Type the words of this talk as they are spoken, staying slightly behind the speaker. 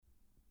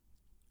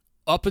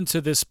Up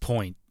until this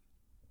point,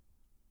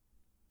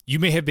 you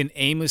may have been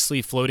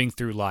aimlessly floating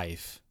through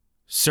life,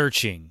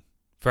 searching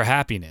for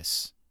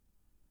happiness.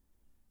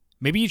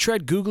 Maybe you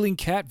tried Googling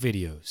cat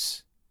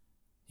videos.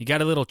 You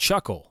got a little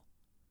chuckle.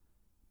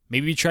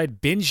 Maybe you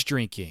tried binge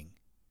drinking.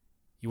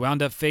 You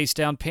wound up face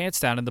down, pants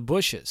down in the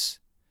bushes.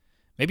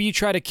 Maybe you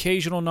tried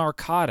occasional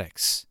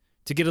narcotics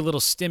to get a little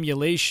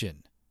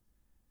stimulation.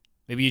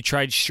 Maybe you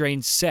tried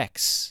strange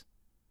sex.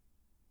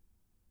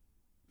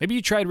 Maybe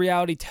you tried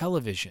reality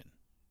television.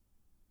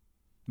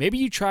 Maybe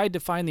you tried to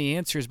find the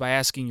answers by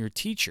asking your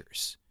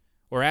teachers,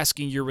 or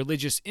asking your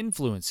religious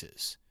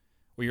influences,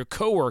 or your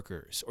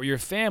coworkers, or your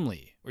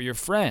family, or your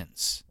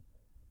friends.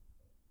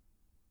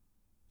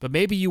 But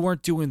maybe you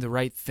weren't doing the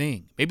right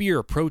thing. Maybe your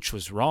approach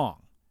was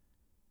wrong.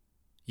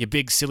 You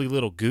big silly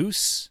little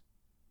goose.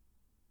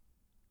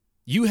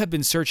 You have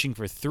been searching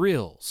for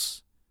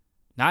thrills,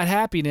 not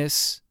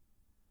happiness,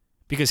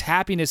 because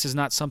happiness is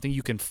not something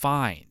you can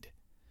find.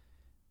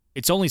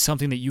 It's only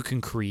something that you can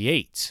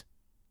create.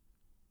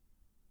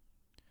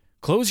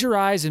 Close your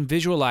eyes and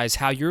visualize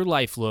how your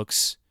life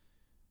looks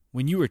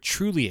when you are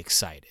truly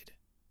excited.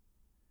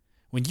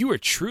 When you are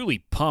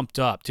truly pumped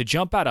up to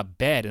jump out of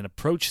bed and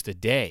approach the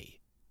day.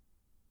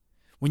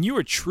 When you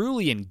are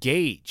truly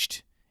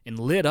engaged and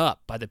lit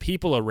up by the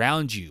people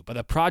around you, by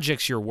the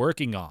projects you're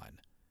working on,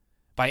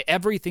 by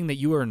everything that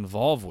you are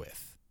involved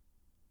with.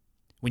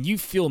 When you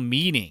feel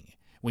meaning,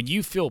 when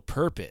you feel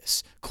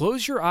purpose,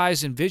 close your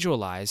eyes and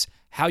visualize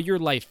how your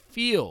life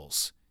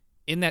feels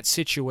in that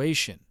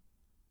situation.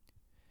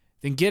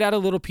 Then get out a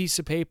little piece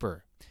of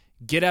paper,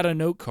 get out a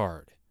note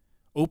card,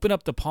 open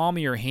up the palm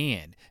of your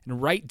hand,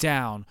 and write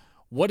down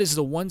what is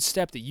the one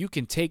step that you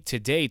can take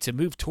today to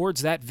move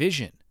towards that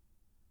vision.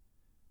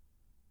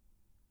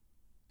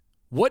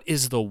 What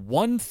is the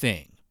one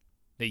thing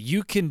that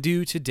you can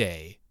do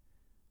today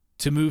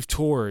to move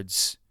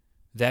towards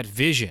that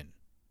vision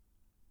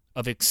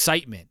of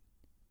excitement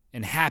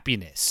and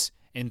happiness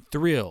and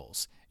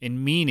thrills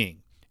and meaning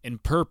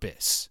and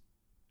purpose?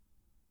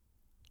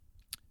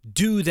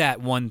 Do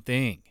that one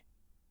thing.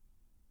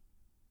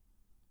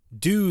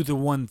 Do the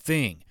one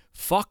thing.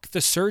 Fuck the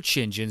search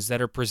engines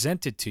that are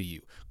presented to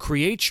you.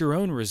 Create your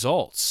own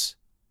results.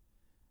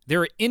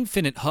 There are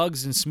infinite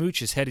hugs and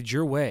smooches headed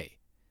your way.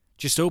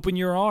 Just open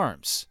your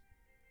arms.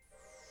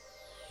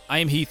 I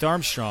am Heath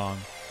Armstrong.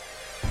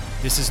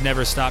 This is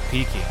Never Stop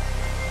Peaking.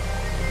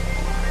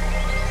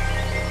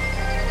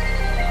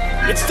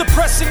 It's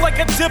depressing like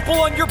a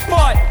dimple on your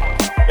butt.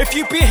 If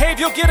you behave,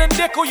 you'll get a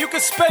nickel you can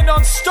spend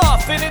on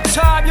stuff. And in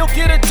time, you'll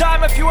get a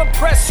dime if you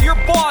impress your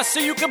boss. So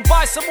you can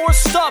buy some more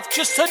stuff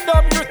just to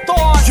numb your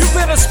thoughts. You've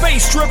been a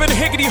space-driven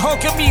higgity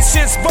hunk of me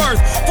since birth,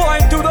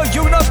 flying through the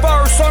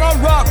universe on a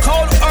rock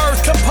called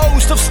Earth,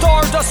 composed of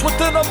stardust with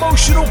an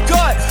emotional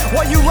gut,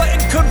 while you letting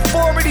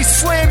conformity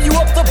slam you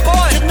up the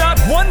butt. If not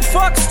one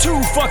fucks, two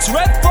fucks,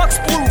 red fucks,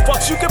 blue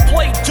fucks. You can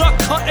play duck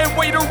hunt and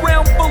wait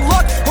around for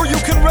luck, or you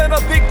can rent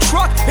a big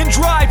truck and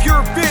drive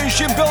your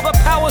vision, build a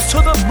palace to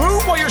the moon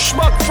while your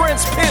schmuck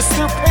friends piss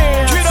their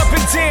pants. Get up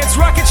and dance,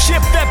 rocket ship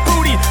that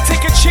booty.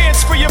 Take a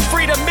chance for your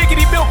freedom,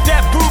 miggity milk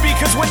that booby.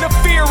 Cause when the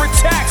fear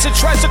attacks, it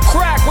tries to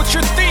crack what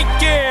you're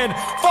thinking.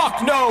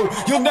 Fuck no,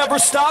 you'll never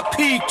stop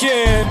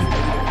peaking.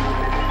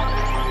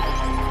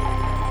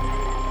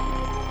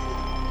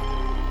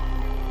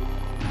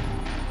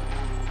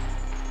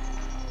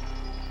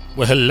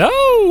 Well,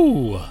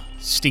 hello,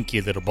 stinky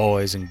little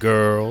boys and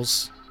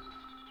girls.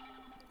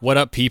 What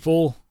up,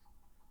 people?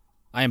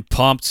 I am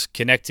pumped,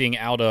 connecting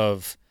out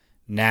of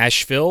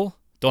Nashville.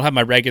 Don't have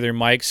my regular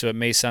mic, so it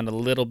may sound a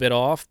little bit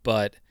off,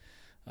 but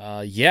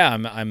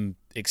I'm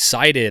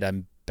excited.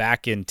 I'm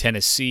back in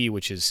Tennessee,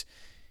 which is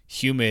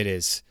humid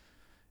as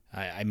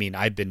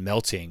I've been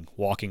melting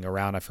walking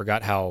around. I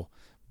forgot how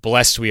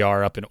blessed we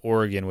are up in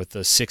Oregon with the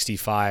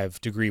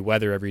 65-degree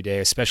weather every day,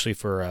 especially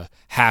for a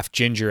half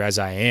ginger as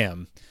I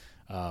am.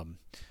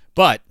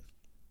 But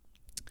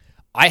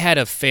I had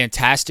a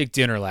fantastic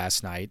dinner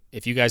last night.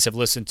 If you guys have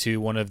listened to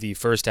one of the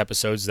first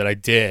episodes that I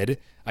did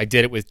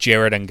it with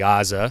Jared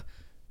Angaza,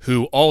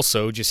 who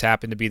also just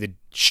happened to be the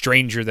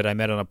stranger that I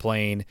met on a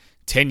plane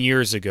 10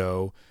 years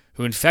ago,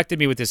 who infected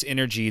me with this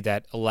energy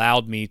that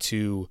allowed me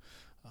to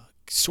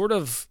sort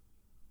of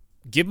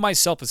give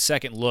myself a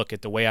second look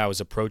at the way I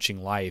was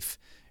approaching life,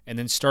 and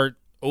then start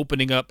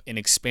opening up and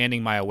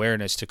expanding my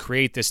awareness to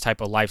create this type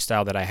of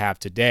lifestyle that I have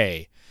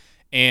today.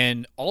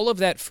 And all of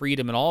that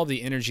freedom and all of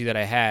the energy that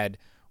I had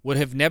would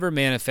have never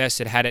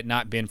manifested had it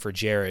not been for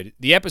Jared.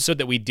 The episode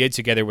that we did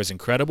together was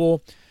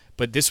incredible,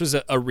 but this was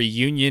a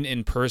reunion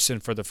in person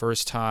for the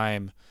first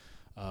time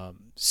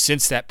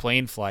since that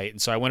plane flight.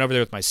 And so I went over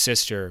there with my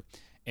sister,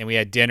 and we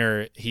had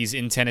dinner. He's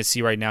in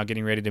Tennessee right now,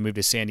 getting ready to move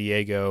to San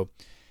Diego.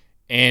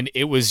 And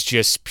it was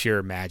just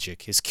pure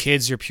magic. His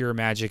kids are pure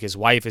magic. His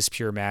wife is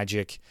pure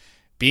magic.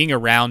 Being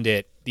around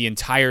it, the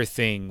entire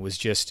thing was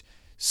just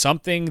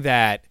something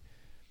that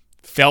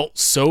felt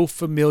so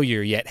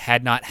familiar yet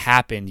had not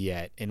happened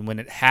yet. And when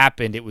it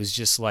happened, it was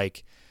just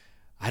like,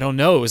 I don't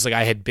know, it was like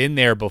I had been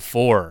there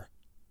before,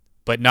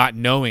 but not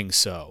knowing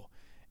so.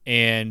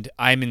 and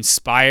I'm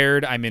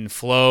inspired, I'm in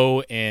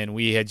flow, and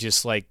we had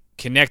just like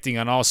connecting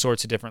on all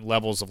sorts of different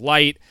levels of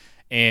light,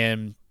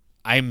 and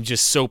I'm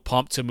just so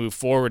pumped to move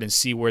forward and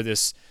see where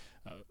this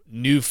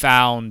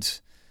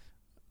newfound,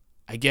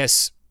 I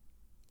guess,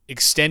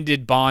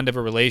 extended bond of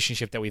a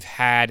relationship that we've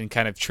had and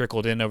kind of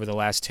trickled in over the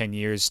last 10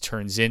 years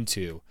turns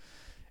into.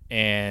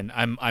 And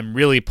I'm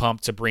really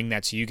pumped to bring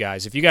that to you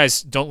guys. If you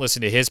guys don't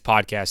listen to his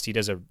podcast, he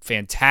does a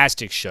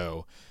fantastic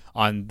show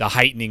on the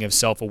heightening of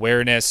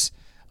self-awareness,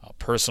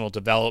 personal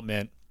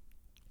development,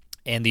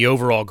 and the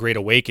overall Great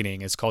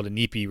Awakening. It's called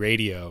Inipi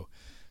Radio.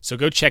 So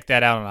go check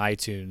that out on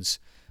iTunes.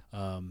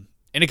 And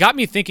it got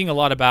me thinking a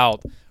lot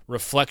about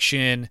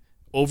reflection,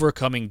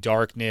 overcoming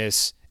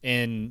darkness,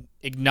 and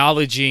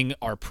acknowledging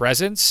our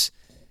presence,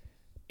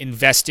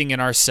 investing in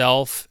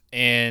ourselves,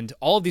 and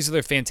all of these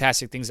other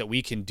fantastic things that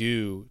we can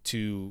do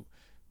to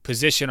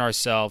position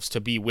ourselves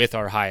to be with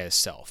our highest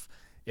self,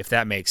 if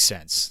that makes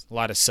sense. A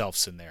lot of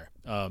selves in there.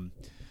 And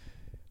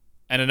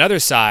another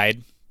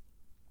side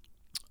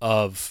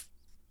of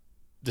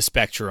the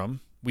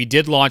spectrum, we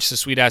did launch the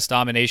Sweet Ass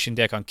Domination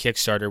deck on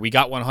Kickstarter. We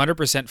got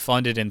 100%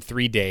 funded in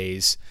 3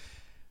 days.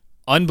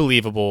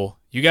 Unbelievable.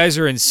 You guys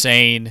are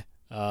insane.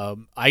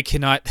 I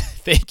cannot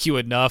thank you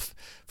enough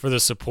for the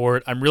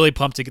support. I'm really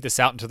pumped to get this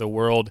out into the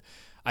world.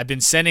 I've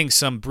been sending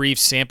some brief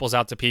samples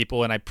out to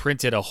people, and I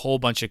printed a whole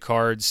bunch of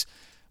cards,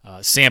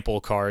 sample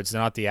cards,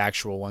 not the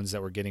actual ones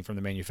that we're getting from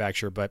the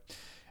manufacturer, but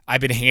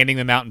I've been handing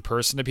them out in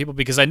person to people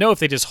because I know if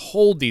they just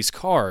hold these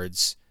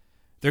cards,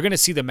 they're going to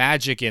see the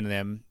magic in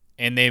them,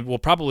 and they will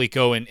probably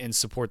go and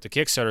support the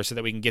Kickstarter so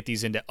that we can get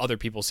these into other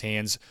people's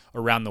hands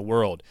around the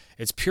world.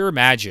 It's pure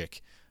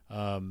magic.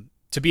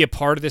 To be a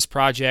part of this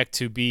project,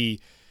 to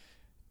be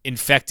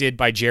infected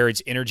by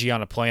Jared's energy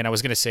on a plane. I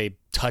was going to say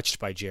touched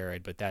by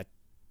Jared, but that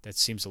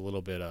seems a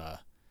little bit,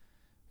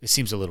 it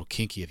seems a little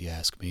kinky if you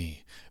ask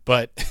me.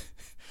 But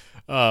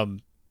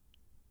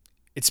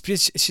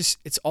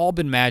it's all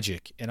been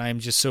magic, and I'm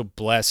just so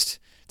blessed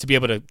to be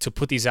able to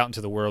put these out into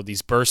the world,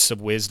 these bursts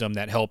of wisdom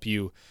that help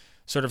you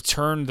sort of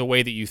turn the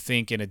way that you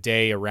think in a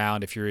day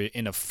around. If you're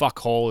in a fuck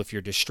hole, if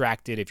you're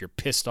distracted, if you're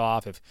pissed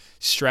off, if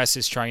stress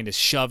is trying to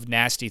shove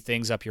nasty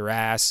things up your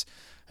ass,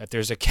 if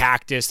there's a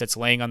cactus that's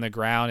laying on the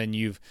ground and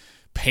you've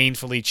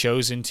painfully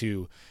chosen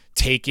to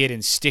take it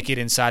and stick it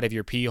inside of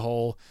your pee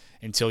hole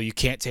until you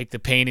can't take the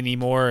pain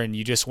anymore and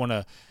you just want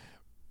to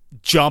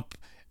jump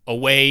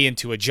away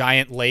into a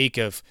giant lake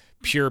of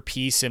pure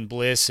peace and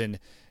bliss and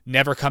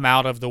never come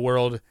out of the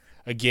world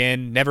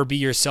again, never be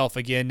yourself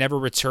again, never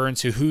return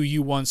to who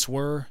you once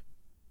were.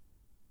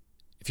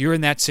 If you're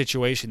in that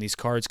situation, these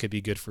cards could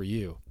be good for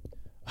you.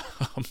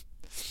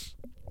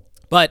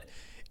 But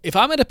if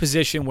I'm in a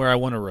position where I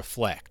want to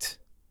reflect,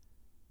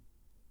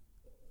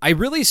 I'm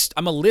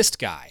a list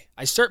guy.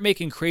 I start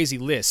making crazy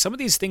lists. Some of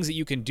these things that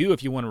you can do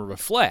if you want to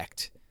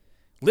reflect,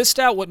 list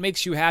out what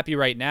makes you happy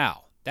right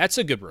now. That's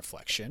a good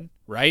reflection,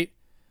 right?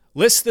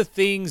 List the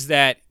things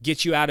that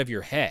get you out of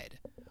your head.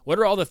 What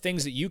are all the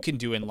things that you can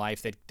do in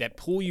life that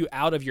pull you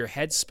out of your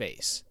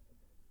headspace?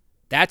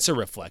 That's a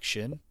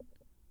reflection.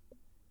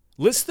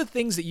 List the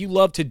things that you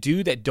love to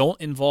do that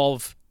don't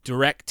involve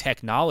direct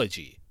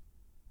technology.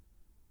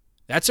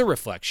 That's a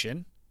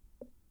reflection.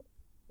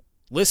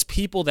 List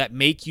people that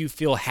make you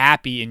feel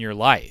happy in your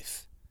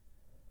life.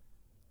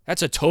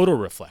 That's a total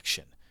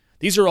reflection.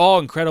 These are all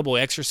incredible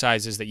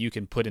exercises that you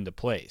can put into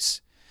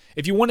place.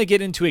 If you want to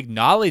get into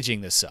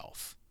acknowledging the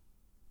self,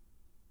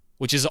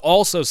 which is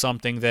also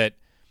something that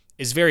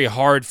is very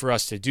hard for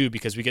us to do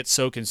because we get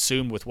so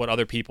consumed with what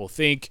other people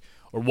think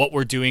or what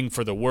we're doing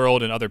for the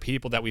world and other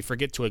people that we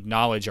forget to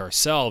acknowledge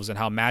ourselves and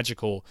how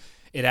magical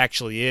it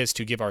actually is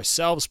to give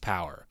ourselves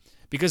power.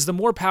 Because the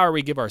more power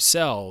we give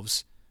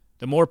ourselves,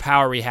 the more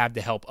power we have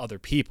to help other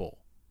people.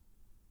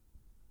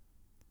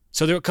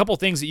 So there are a couple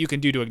things that you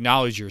can do to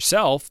acknowledge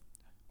yourself,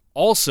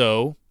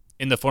 also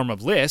in the form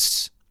of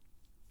lists.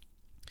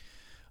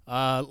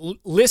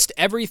 List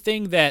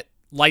everything that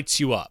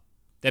lights you up,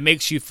 that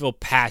makes you feel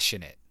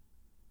passionate.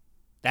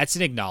 That's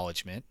an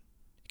acknowledgement.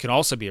 It can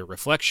also be a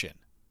reflection.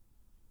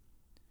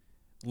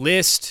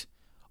 List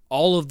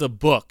all of the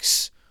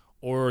books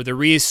or the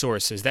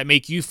resources that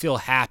make you feel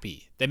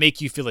happy, that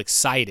make you feel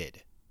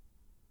excited.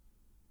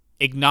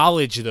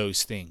 Acknowledge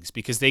those things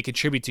because they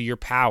contribute to your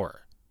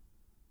power.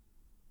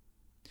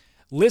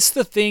 List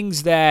the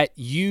things that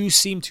you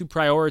seem to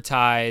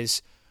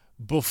prioritize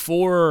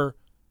before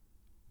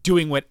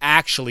doing what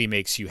actually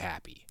makes you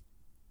happy.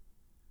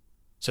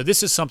 So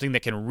this is something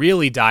that can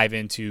really dive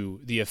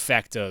into the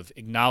effect of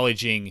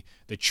acknowledging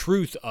the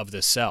truth of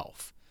the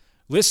self.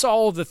 List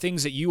all of the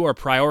things that you are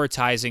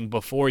prioritizing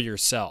before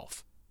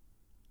yourself.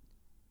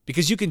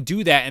 Because you can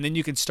do that and then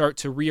you can start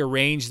to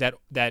rearrange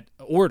that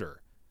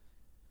order.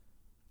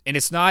 And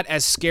it's not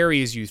as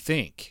scary as you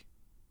think.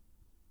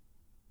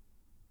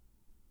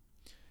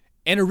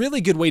 And a really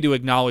good way to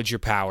acknowledge your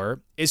power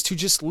is to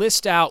just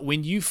list out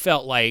when you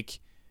felt like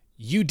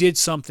you did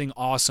something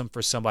awesome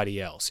for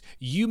somebody else.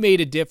 You made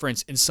a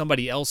difference in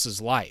somebody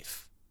else's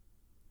life.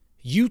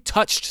 You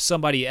touched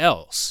somebody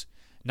else.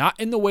 Not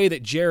in the way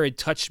that Jared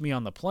touched me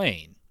on the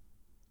plane,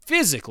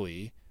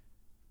 physically,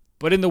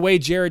 but in the way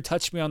Jared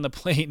touched me on the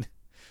plane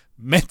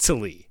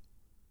mentally.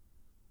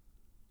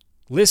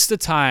 List the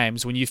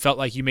times when you felt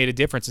like you made a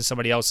difference in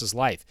somebody else's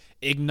life.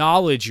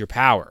 Acknowledge your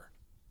power.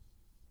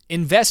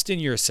 Invest in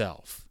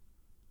yourself.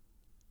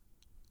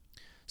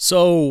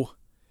 So,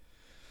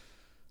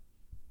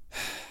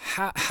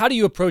 how do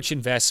you approach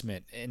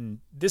investment? And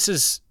this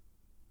is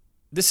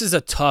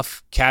a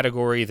tough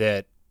category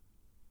that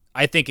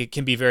I think it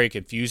can be very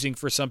confusing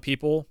for some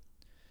people,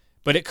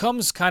 but it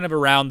comes kind of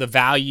around the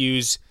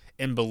values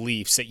and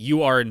beliefs that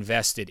you are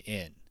invested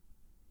in.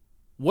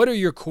 What are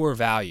your core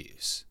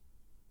values?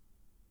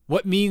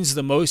 What means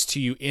the most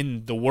to you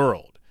in the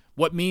world?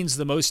 What means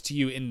the most to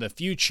you in the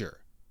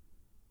future?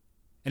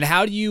 And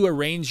how do you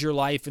arrange your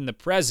life in the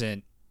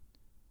present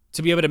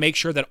to be able to make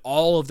sure that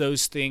all of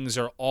those things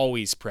are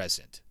always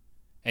present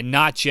and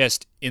not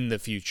just in the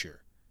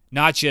future,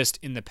 not just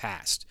in the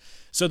past?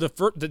 So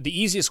the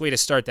easiest way to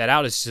start that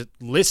out is to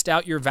list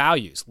out your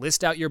values,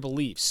 list out your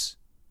beliefs.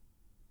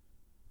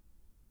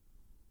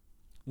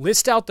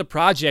 List out the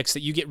projects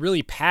that you get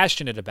really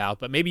passionate about,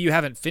 but maybe you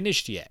haven't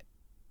finished yet.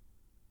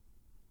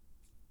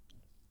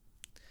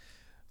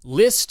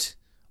 List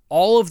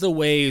all of the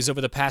ways over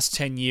the past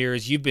 10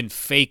 years you've been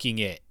faking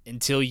it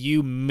until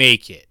you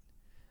make it.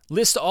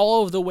 List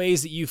all of the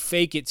ways that you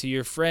fake it to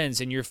your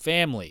friends and your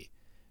family,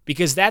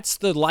 because that's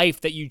the life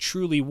that you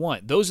truly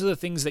want. Those are the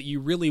things that you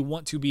really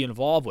want to be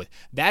involved with.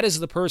 That is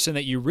the person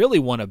that you really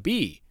want to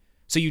be.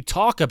 So you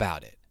talk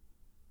about it.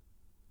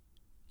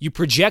 You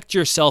project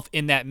yourself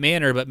in that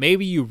manner, but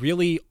maybe you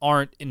really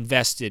aren't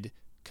invested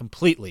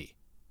completely.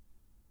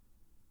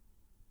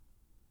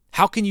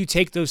 How can you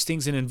take those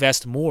things and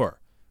invest more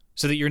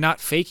so that you're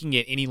not faking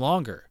it any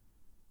longer?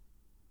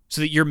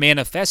 So that you're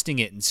manifesting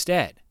it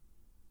instead?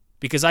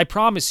 Because I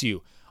promise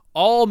you,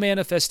 all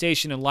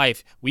manifestation in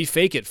life, we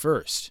fake it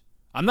first.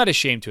 I'm not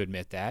ashamed to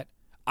admit that.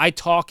 I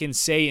talk and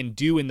say and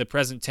do in the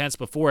present tense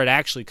before it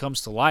actually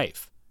comes to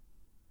life.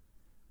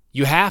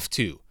 You have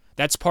to.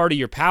 That's part of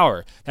your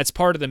power. That's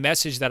part of the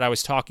message that I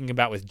was talking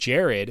about with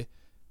Jared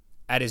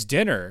at his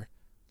dinner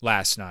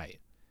last night,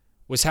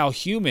 was how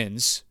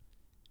humans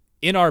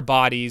in our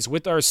bodies,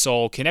 with our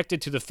soul,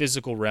 connected to the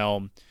physical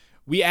realm,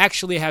 we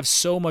actually have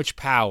so much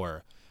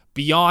power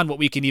beyond what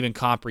we can even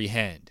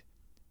comprehend.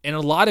 And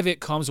a lot of it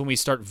comes when we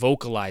start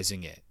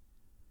vocalizing it.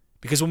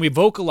 Because when we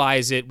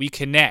vocalize it, we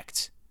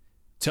connect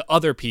to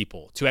other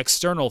people, to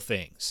external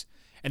things.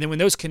 And then when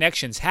those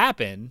connections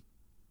happen,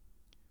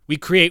 we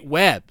create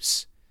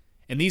webs.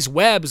 And these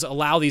webs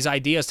allow these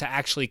ideas to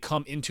actually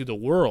come into the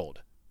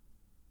world.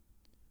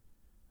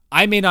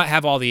 I may not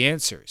have all the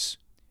answers.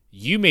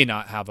 You may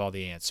not have all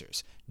the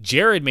answers.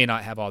 Jared may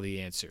not have all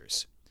the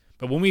answers.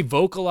 But when we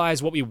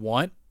vocalize what we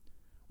want,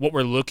 what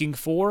we're looking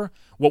for,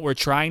 what we're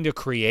trying to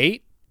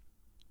create,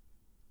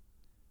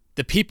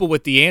 the people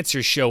with the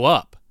answers show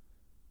up.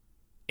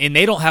 And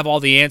they don't have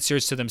all the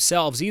answers to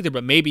themselves either,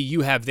 but maybe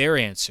you have their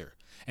answer.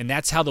 And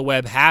that's how the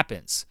web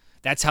happens.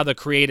 That's how the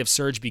creative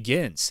surge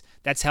begins.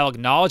 That's how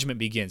acknowledgement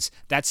begins.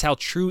 That's how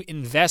true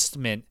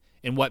investment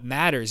in what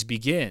matters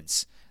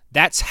begins.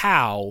 That's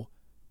how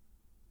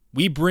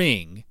we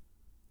bring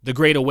the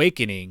Great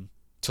Awakening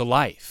to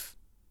life.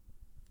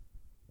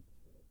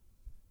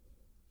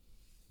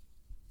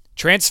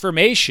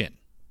 Transformation.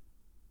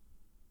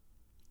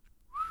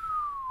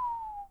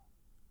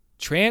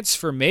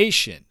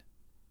 Transformation.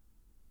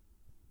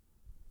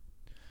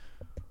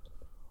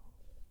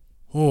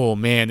 Oh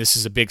man, this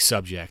is a big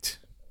subject.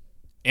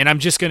 And I'm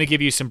just going to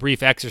give you some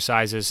brief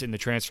exercises in the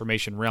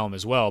transformation realm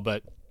as well,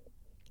 but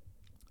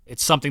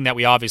it's something that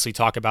we obviously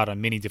talk about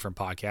on many different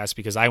podcasts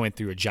because I went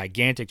through a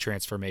gigantic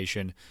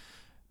transformation,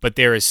 but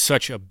there is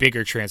such a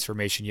bigger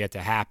transformation yet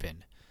to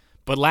happen.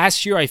 But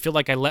last year, I feel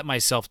like I let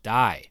myself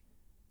die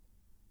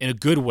in a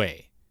good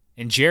way.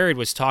 And Jared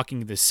was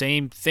talking the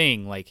same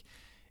thing. Like,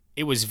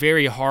 it was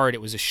very hard.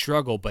 It was a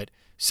struggle, but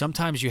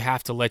sometimes you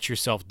have to let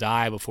yourself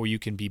die before you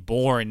can be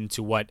born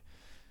into what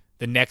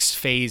the next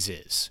phase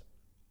is.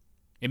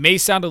 It may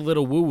sound a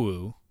little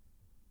woo-woo,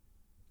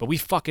 but we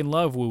fucking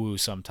love woo-woo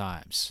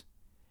sometimes.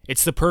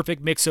 It's the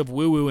perfect mix of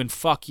woo-woo and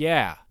fuck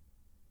yeah.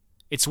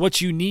 It's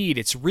what you need.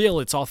 It's real.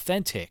 It's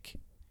authentic.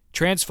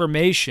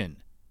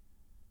 Transformation.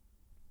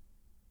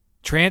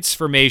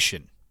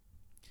 Transformation.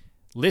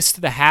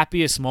 List the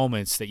happiest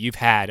moments that you've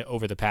had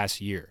over the past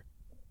year.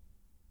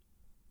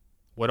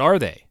 What are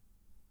they?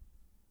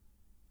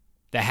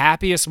 The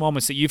happiest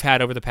moments that you've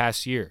had over the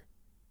past year.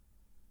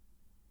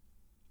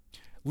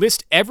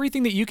 List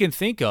everything that you can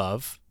think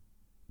of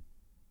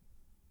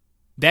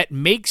that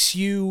makes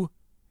you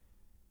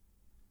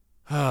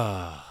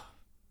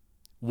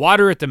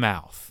water at the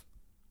mouth,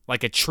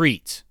 like a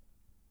treat.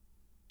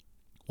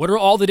 What are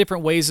all the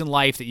different ways in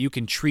life that you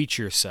can treat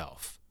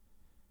yourself?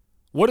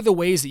 What are the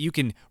ways that you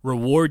can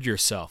reward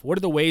yourself? What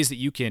are the ways that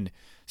you can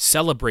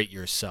celebrate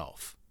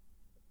yourself?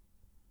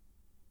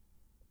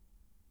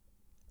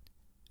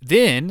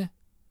 Then,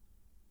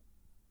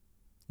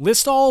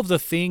 list all of the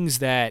things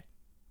that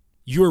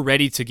you're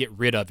ready to get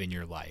rid of in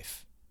your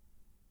life.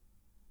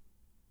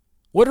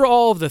 What are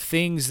all of the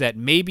things that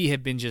maybe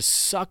have been just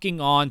sucking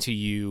on to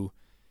you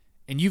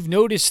and you've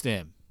noticed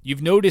them?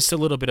 You've noticed a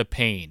little bit of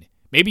pain.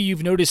 Maybe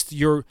you've noticed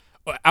you're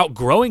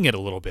outgrowing it a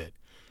little bit.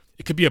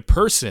 It could be a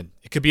person.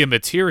 It could be a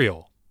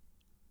material.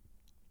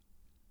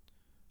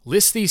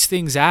 List these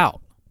things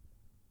out.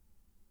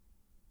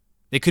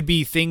 They could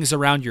be things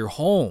around your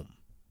home.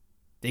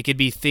 They could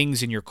be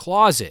things in your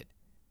closet.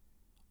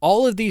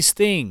 All of these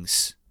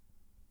things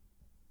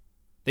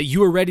that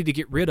you are ready to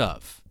get rid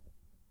of.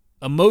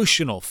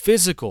 Emotional,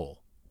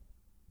 physical.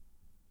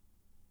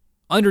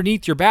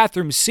 Underneath your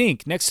bathroom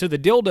sink, next to the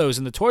dildos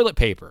and the toilet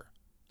paper.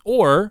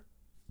 Or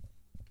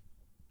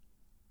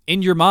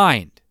in your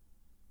mind,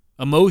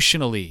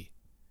 emotionally,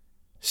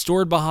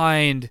 stored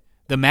behind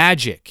the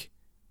magic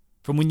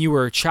from when you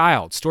were a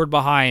child, stored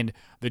behind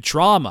the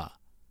trauma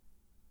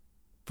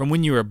from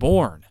when you were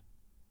born.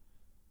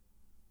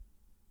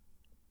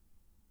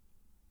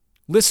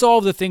 List all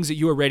of the things that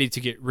you are ready to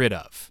get rid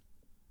of.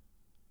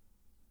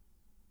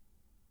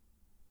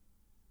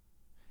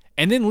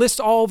 And then list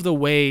all of the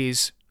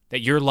ways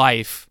that your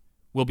life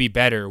will be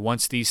better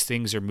once these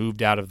things are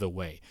moved out of the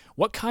way.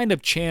 What kind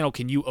of channel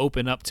can you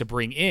open up to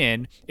bring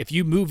in if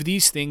you move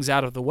these things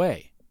out of the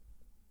way?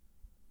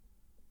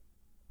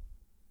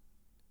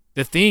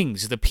 The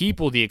things, the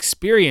people, the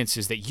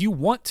experiences that you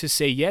want to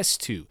say yes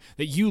to,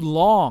 that you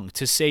long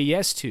to say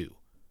yes to.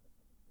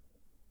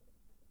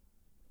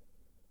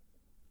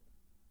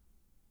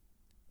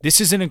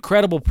 This is an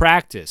incredible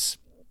practice.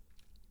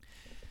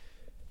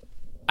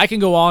 I can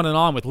go on and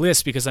on with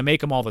lists because I make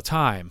them all the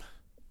time.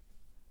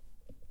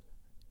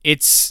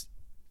 It's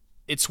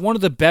one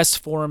of the best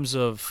forms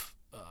of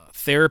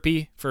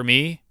therapy for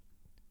me.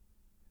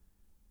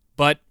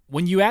 But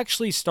when you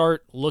actually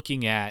start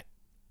looking at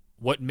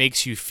what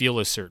makes you feel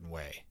a certain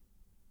way,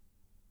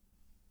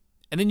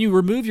 and then you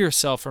remove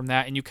yourself from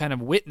that and you kind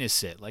of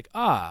witness it, like,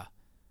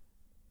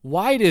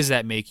 why does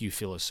that make you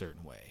feel a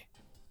certain way?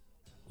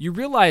 You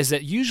realize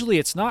that usually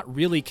it's not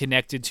really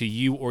connected to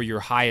you or your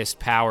highest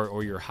power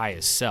or your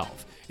highest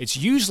self. It's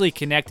usually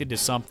connected to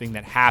something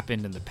that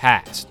happened in the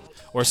past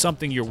or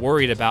something you're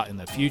worried about in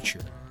the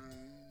future.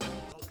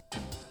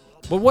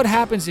 But what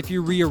happens if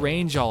you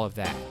rearrange all of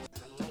that?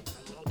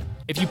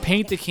 If you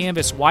paint the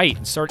canvas white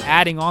and start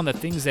adding on the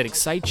things that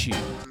excite you,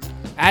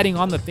 adding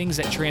on the things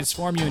that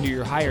transform you into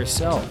your higher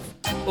self,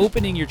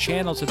 opening your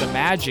channel to the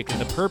magic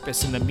and the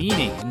purpose and the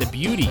meaning and the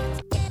beauty.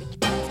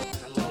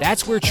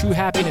 That's where true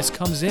happiness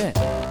comes in.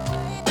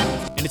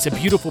 And it's a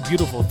beautiful,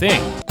 beautiful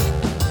thing.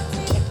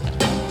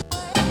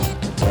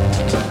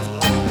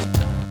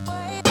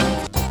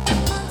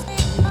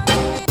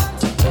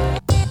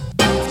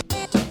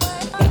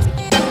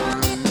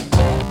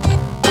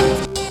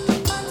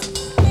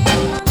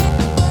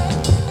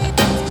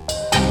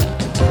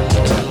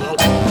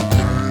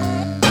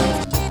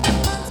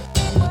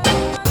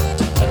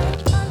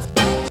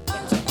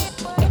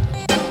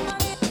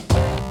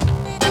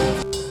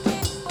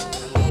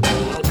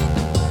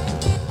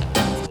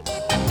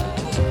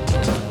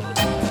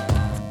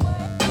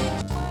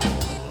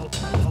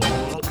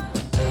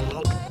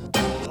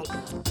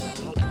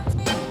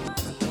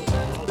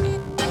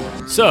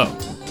 So,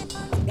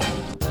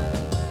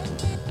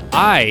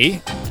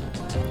 I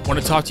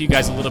want to talk to you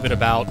guys a little bit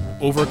about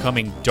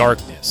overcoming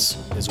darkness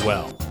as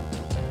well.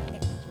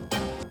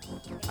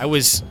 I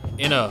was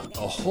in a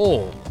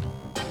hole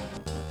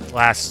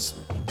last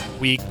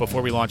week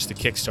before we launched the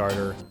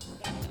Kickstarter.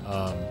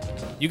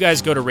 You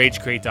guys go to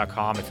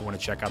ragecrate.com if you want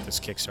to check out this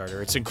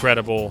Kickstarter. It's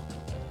incredible.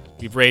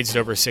 We've raised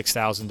over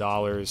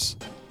 $6,000.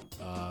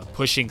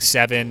 Pushing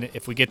 7.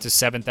 If we get to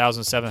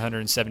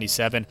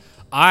 7,777,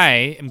 I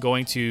am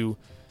going to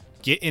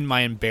get in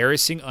my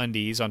embarrassing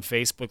undies on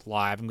Facebook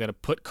Live. I'm going to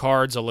put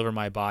cards all over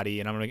my body,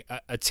 and I'm going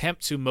to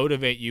attempt to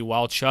motivate you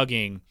while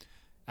chugging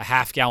a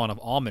half gallon of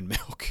almond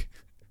milk.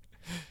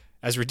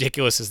 As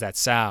ridiculous as that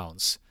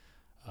sounds.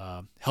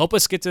 Help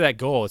us get to that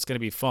goal. It's going to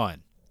be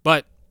fun.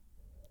 But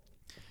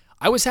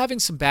I was having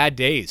some bad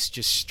days,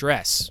 just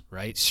stress,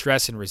 right?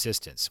 Stress and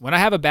resistance. When I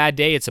have a bad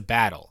day, it's a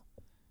battle.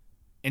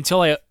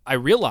 Until I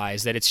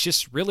realize that it's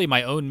just really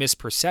my own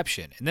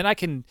misperception. And then I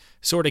can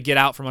sort of get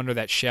out from under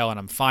that shell and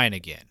I'm fine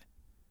again.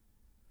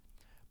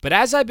 But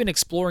as I've been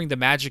exploring the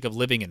magic of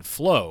living in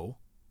flow,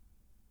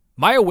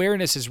 my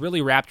awareness is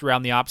really wrapped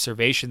around the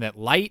observation that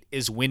light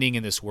is winning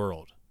in this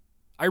world.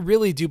 I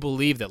really do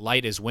believe that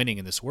light is winning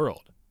in this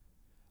world.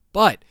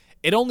 But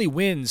it only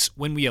wins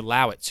when we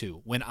allow it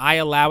to. When I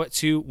allow it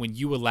to, when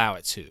you allow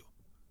it to.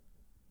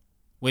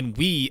 When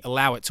we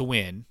allow it to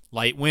win,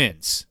 light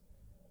wins.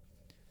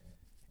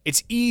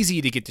 It's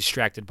easy to get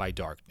distracted by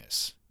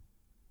darkness.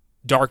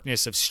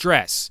 Darkness of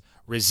stress,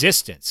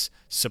 resistance,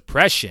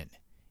 suppression,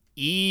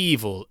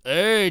 evil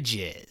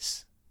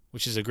urges,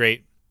 which is a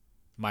great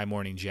My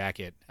Morning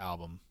Jacket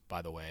album,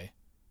 by the way.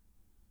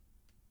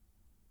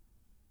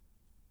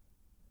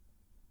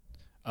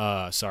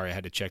 Sorry, I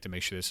had to check to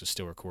make sure this is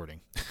still recording.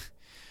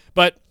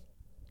 But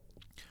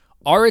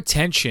our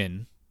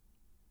attention,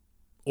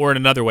 or in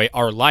another way,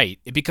 our light,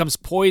 it becomes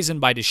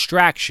poisoned by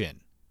distraction.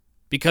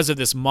 Because of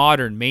this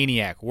modern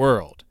maniac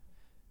world.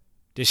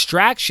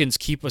 Distractions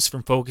keep us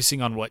from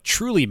focusing on what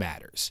truly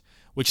matters,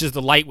 which is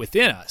the light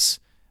within us,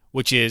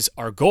 which is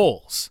our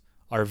goals,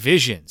 our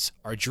visions,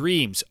 our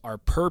dreams, our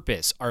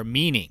purpose, our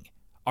meaning,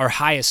 our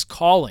highest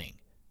calling.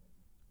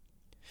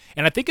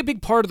 And I think a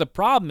big part of the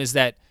problem is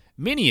that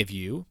many of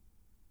you,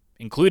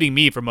 including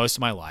me for most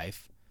of my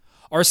life,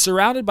 are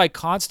surrounded by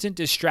constant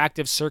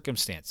distractive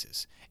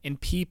circumstances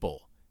and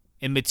people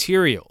and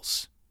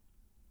materials.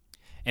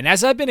 And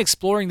as I've been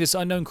exploring this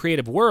unknown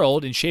creative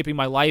world and shaping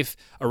my life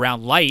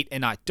around light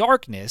and not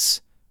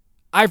darkness,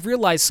 I've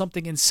realized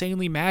something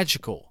insanely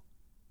magical.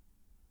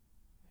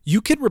 You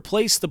can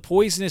replace the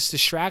poisonous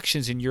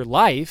distractions in your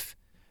life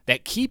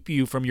that keep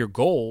you from your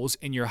goals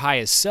and your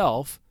highest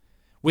self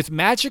with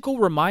magical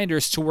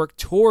reminders to work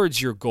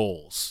towards your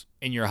goals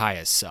and your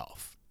highest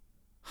self.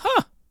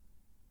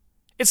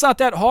 It's not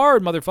that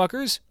hard,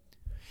 motherfuckers.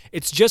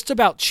 It's just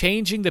about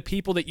changing the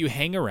people that you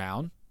hang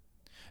around,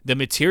 the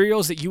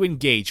materials that you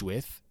engage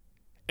with,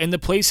 and the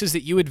places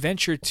that you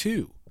adventure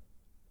to.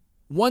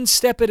 One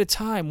step at a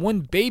time,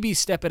 one baby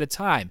step at a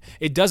time.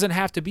 It doesn't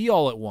have to be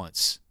all at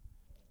once.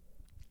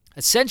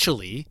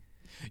 Essentially,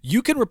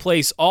 you can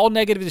replace all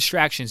negative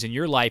distractions in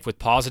your life with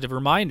positive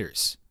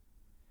reminders.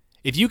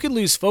 If you can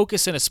lose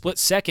focus in a split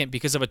second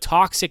because of a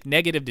toxic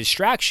negative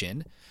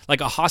distraction, like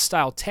a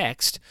hostile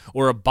text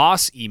or a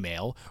boss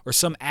email or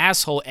some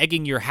asshole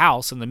egging your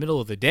house in the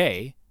middle of the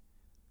day,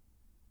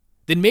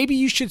 then maybe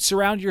you should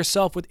surround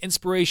yourself with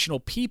inspirational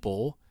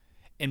people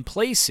and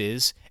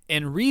places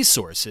and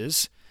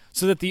resources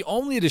so that the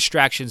only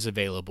distractions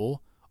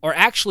available are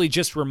actually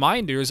just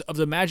reminders of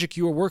the magic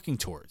you are working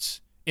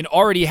towards and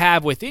already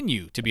have within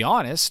you, to be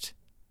honest.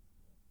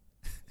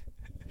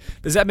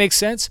 Does that make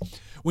sense?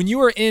 When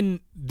you are in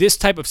this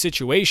type of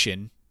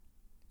situation,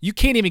 you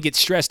can't even get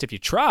stressed if you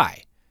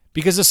try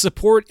because the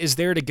support is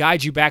there to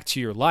guide you back to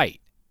your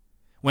light.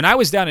 When I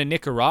was down in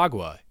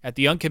Nicaragua at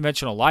the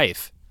Unconventional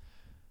Life,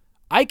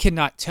 I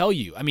cannot tell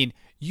you. I mean,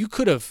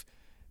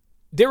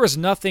 there was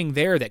nothing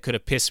there that could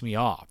have pissed me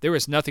off. There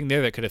was nothing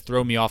there that could have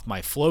thrown me off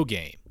my flow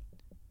game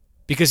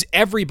because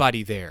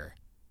everybody there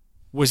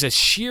was a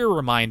sheer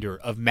reminder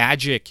of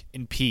magic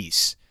and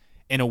peace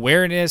and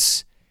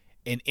awareness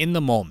and in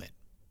the moment.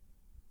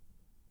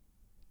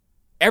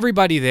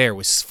 Everybody there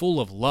was full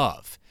of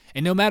love.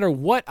 And no matter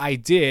what I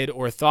did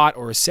or thought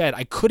or said,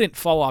 I couldn't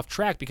fall off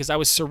track because I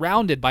was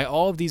surrounded by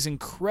all of these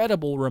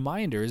incredible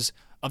reminders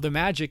of the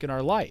magic in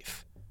our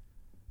life.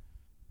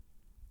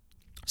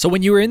 So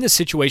when you are in this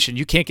situation,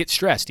 you can't get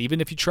stressed, even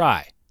if you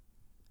try.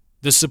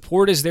 The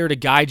support is there to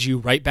guide you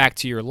right back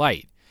to your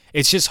light.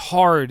 It's just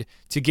hard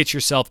to get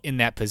yourself in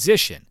that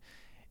position.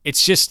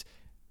 It's just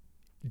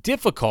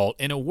difficult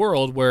in a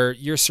world where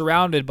you're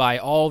surrounded by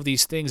all of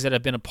these things that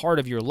have been a part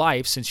of your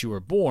life since you were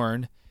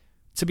born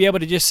to be able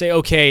to just say,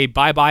 okay,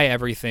 bye-bye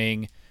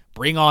everything,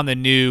 bring on the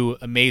new,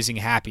 amazing,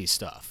 happy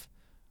stuff.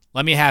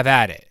 Let me have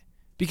at it.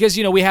 Because,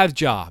 we have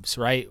jobs,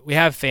 right? We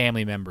have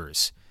family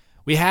members.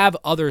 We have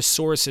other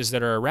sources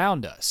that are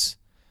around us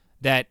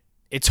that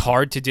it's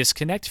hard to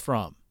disconnect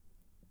from.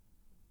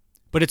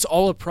 But it's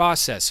all a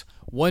process,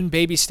 one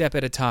baby step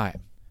at a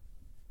time.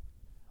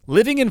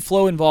 Living in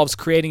flow involves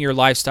creating your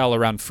lifestyle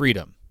around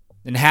freedom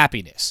and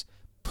happiness,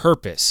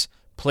 purpose,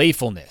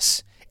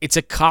 playfulness. It's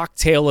a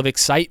cocktail of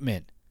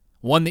excitement,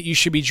 one that you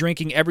should be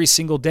drinking every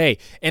single day.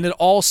 And it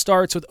all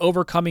starts with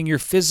overcoming your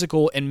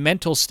physical and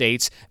mental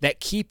states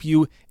that keep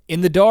you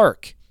in the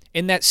dark,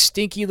 in that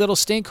stinky little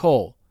stink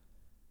hole,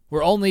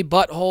 where only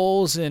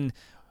buttholes and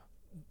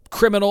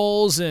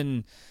criminals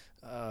and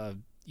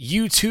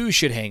you too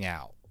should hang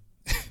out.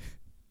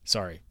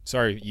 Sorry,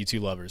 you two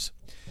lovers.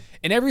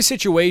 In every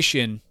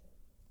situation,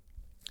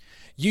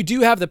 you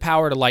do have the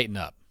power to lighten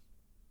up.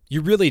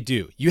 You really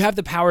do. You have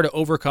the power to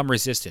overcome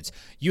resistance.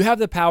 You have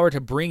the power to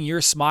bring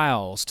your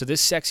smiles to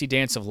this sexy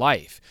dance of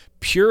life.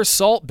 Pure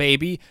salt,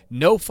 baby.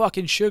 No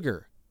fucking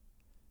sugar.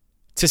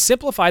 To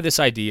simplify this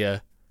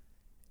idea,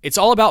 it's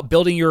all about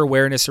building your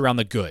awareness around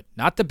the good,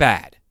 not the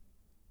bad.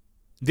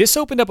 This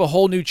opened up a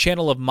whole new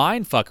channel of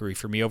mindfuckery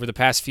for me over the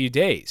past few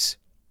days.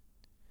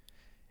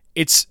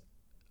 It's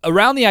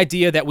around the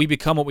idea that we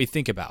become what we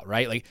think about,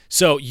 right?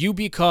 So you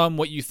become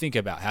what you think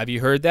about. Have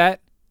you heard that?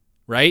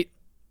 Right?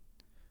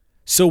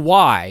 So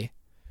why,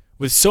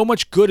 with so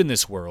much good in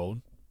this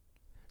world,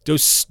 do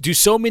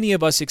so many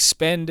of us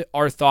expend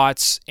our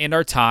thoughts and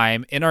our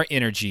time and our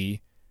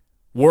energy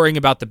worrying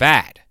about the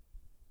bad?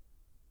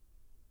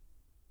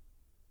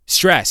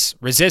 Stress,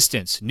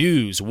 resistance,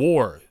 news,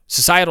 war,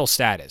 societal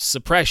status,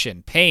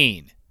 suppression,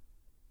 pain.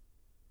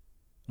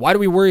 Why do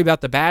we worry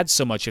about the bad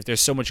so much if there's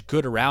so much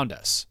good around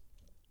us?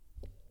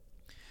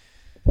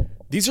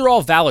 These are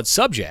all valid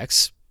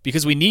subjects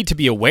because we need to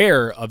be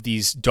aware of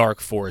these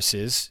dark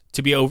forces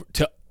to be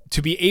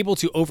able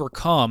to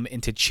overcome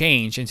and to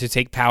change and to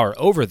take power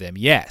over them,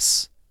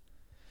 yes.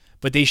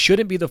 But they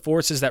shouldn't be the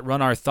forces that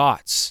run our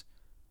thoughts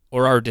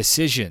or our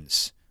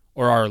decisions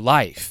or our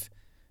life.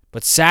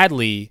 But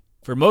sadly,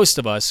 for most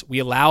of us, we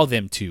allow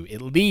them to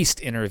at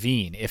least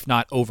intervene, if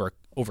not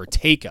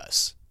overtake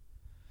us.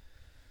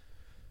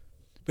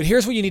 But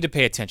here's where you need to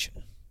pay attention.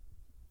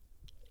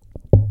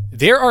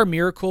 There are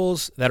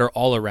miracles that are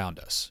all around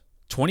us,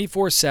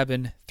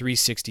 24/7,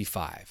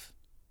 365.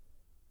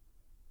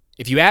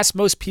 If you ask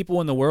most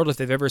people in the world if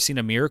they've ever seen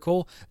a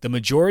miracle, the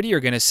majority are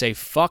going to say,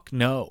 fuck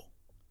no.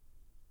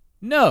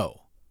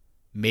 No.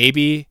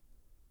 Maybe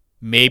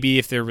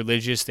if they're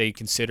religious, they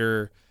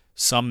consider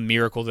some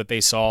miracle that they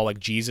saw, like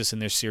Jesus in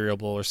their cereal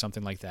bowl or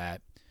something like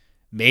that.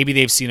 Maybe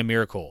they've seen a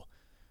miracle.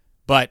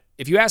 But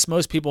if you ask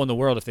most people in the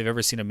world if they've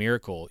ever seen a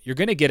miracle, you're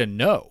going to get a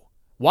no.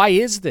 Why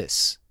is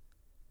this?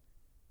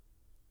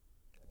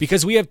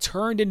 Because we have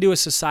turned into a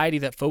society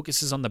that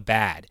focuses on the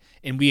bad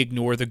and we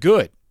ignore the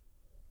good.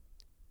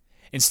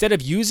 Instead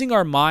of using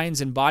our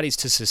minds and bodies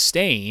to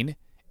sustain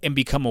and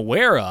become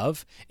aware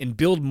of and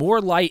build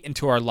more light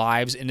into our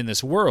lives and in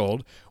this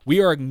world, we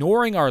are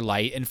ignoring our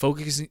light and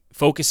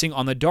focusing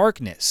on the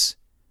darkness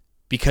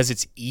because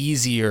it's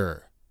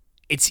easier.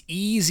 It's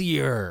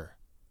easier.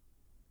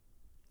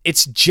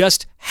 It's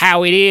just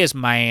how it is,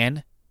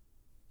 man.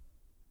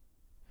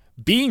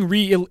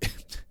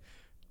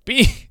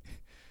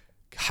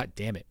 God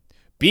damn it.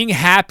 Being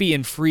happy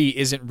and free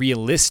isn't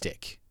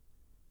realistic,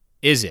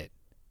 is it?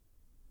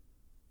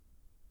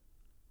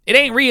 It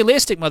ain't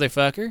realistic,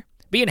 motherfucker.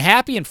 Being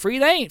happy and free,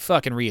 that ain't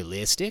fucking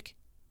realistic.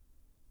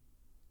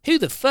 Who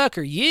the fuck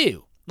are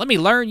you? Let me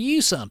learn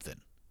you something.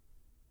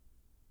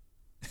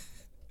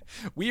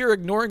 We are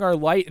ignoring our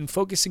light and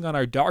focusing on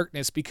our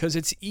darkness because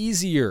it's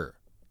easier.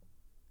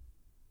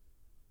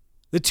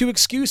 The two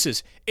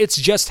excuses, it's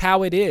just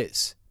how it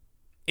is.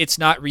 It's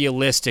not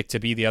realistic to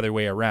be the other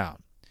way around.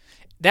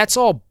 That's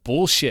all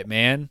bullshit,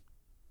 man.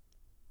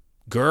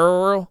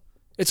 Girl,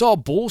 it's all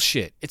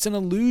bullshit. It's an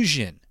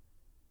illusion.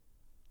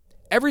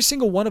 Every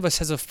single one of us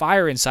has a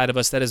fire inside of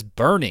us that is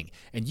burning,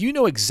 and you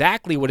know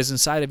exactly what is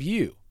inside of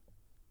you.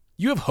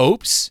 You have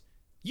hopes.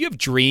 You have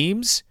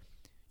dreams.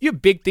 You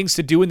have big things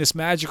to do in this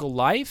magical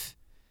life,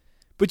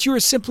 but you are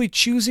simply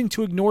choosing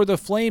to ignore the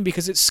flame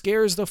because it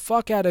scares the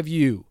fuck out of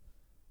you.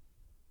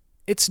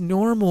 It's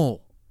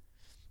normal.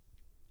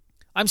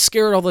 I'm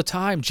scared all the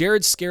time.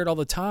 Jared's scared all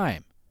the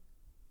time.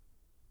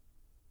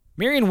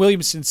 Marianne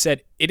Williamson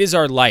said, "It is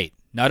our light,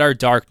 not our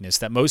darkness,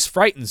 that most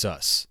frightens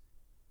us.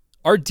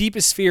 Our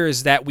deepest fear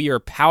is that we are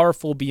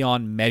powerful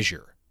beyond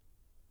measure."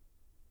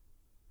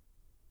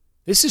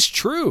 This is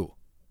true.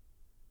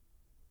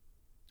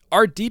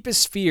 Our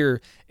deepest fear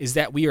is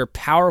that we are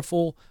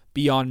powerful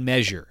beyond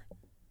measure.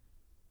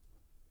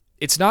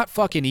 It's not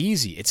fucking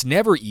easy. It's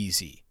never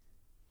easy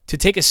to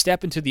take a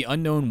step into the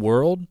unknown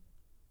world,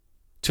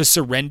 to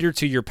surrender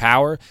to your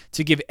power,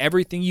 to give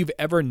everything you've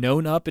ever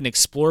known up and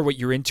explore what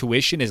your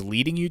intuition is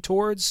leading you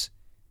towards.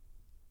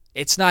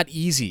 It's not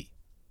easy.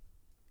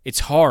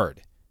 It's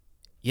hard.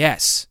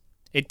 Yes.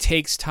 It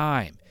takes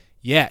time.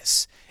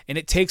 Yes. And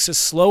it takes a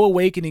slow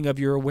awakening of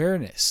your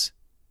awareness.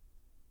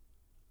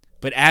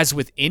 But as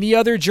with any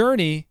other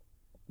journey,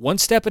 one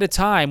step at a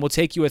time will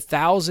take you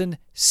 1,000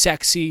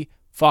 sexy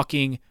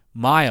fucking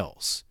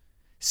miles.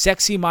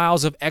 Sexy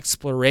miles of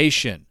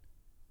exploration,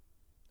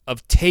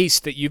 of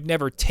taste that you've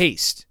never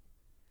tasted,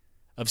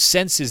 of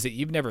senses that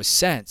you've never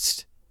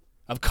sensed,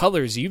 of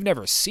colors you've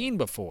never seen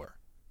before.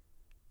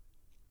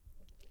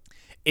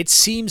 It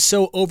seems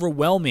so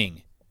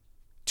overwhelming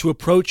to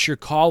approach your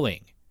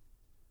calling.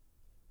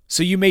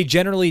 So you may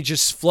generally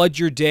just flood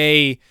your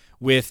day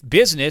with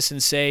business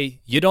and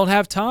say, you don't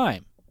have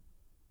time.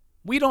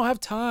 We don't have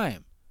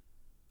time.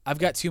 I've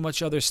got too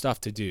much other stuff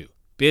to do.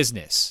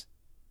 Business.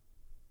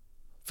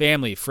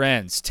 Family,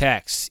 friends,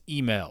 texts,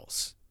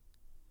 emails.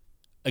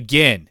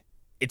 Again,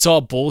 it's all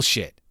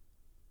bullshit.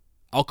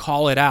 I'll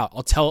call it out.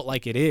 I'll tell it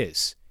like it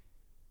is.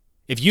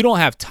 If you don't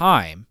have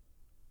time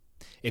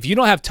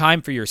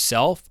for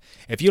yourself,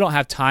 if you don't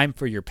have time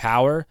for your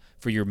power,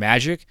 for your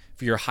magic,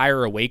 for your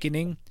higher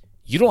awakening,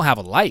 you don't have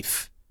a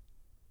life.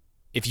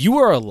 If you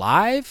are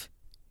alive,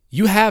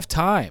 you have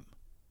time.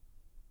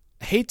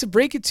 I hate to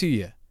break it to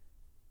you.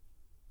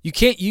 You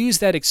can't use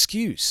that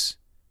excuse.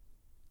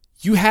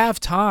 You have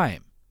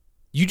time.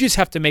 You just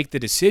have to make the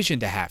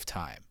decision to have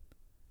time.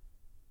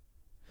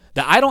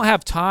 The I don't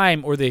have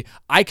time or the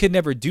I could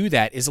never do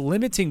that is a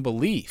limiting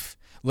belief.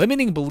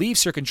 Limiting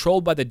beliefs are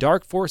controlled by the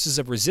dark forces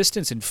of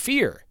resistance and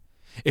fear.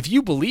 If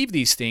you believe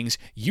these things,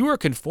 you are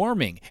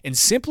conforming and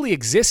simply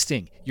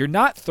existing. You're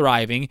not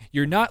thriving.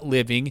 You're not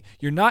living.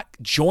 You're not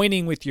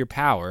joining with your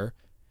power.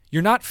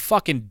 You're not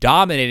fucking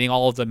dominating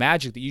all of the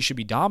magic that you should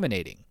be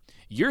dominating.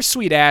 Your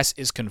sweet ass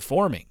is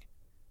conforming.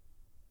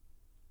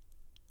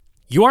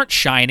 You aren't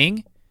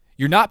shining.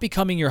 You're not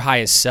becoming your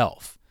highest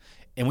self.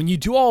 And when you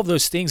do all of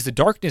those things, the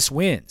darkness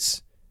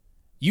wins.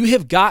 You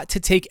have got to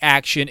take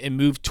action and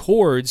move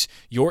towards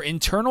your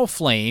internal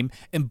flame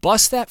and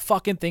bust that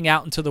fucking thing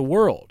out into the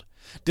world.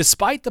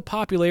 Despite the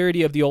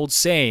popularity of the old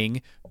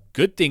saying,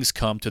 good things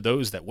come to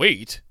those that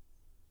wait.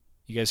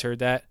 You guys heard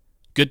that?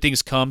 Good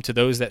things come to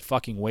those that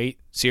fucking wait.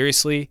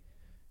 Seriously?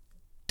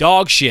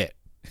 Dog shit.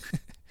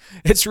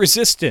 It's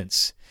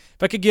resistance.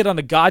 If I could get on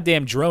a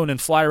goddamn drone and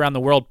fly around the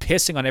world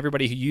pissing on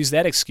everybody who used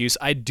that excuse,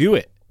 I'd do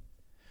it.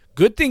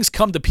 Good things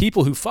come to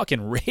people who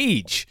fucking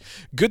rage.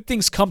 Good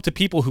things come to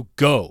people who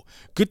go.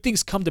 Good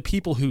things come to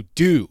people who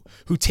do,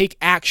 who take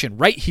action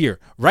right here,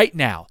 right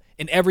now,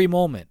 in every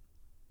moment.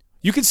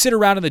 You can sit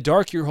around in the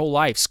dark your whole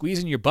life,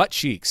 squeezing your butt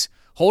cheeks,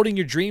 holding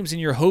your dreams and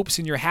your hopes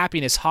and your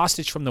happiness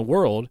hostage from the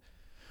world,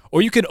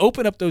 or you can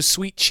open up those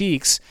sweet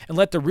cheeks and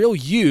let the real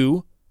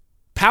you,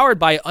 powered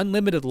by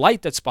unlimited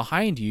light that's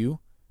behind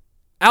you,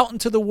 out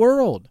into the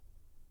world.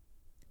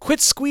 Quit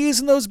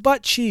squeezing those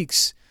butt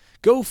cheeks.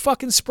 Go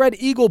fucking spread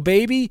eagle,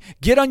 baby.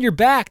 Get on your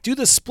back. Do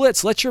the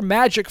splits. Let your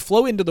magic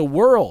flow into the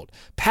world.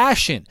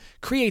 Passion,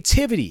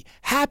 creativity,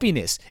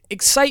 happiness,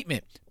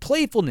 excitement,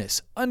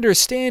 playfulness,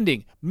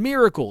 understanding,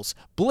 miracles,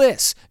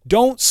 bliss.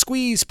 Don't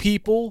squeeze,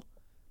 people.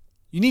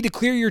 You need to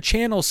clear your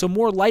channel so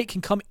more light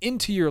can come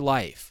into your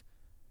life.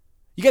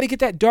 You got to get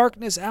that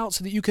darkness out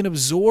so that you can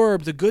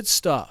absorb the good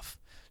stuff,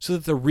 so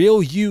that the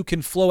real you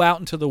can flow out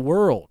into the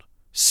world.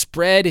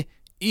 Spread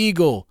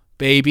eagle,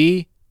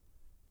 baby.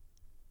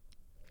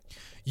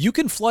 You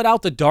can flood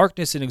out the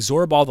darkness and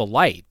absorb all the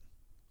light,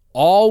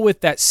 all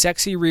with that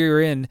sexy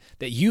rear end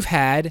that you've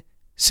had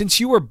since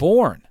you were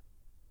born.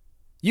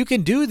 You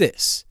can do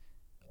this,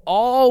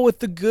 all with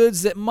the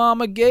goods that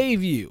mama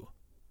gave you.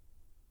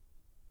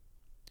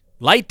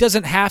 Light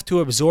doesn't have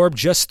to absorb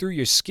just through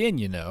your skin,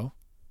 you know.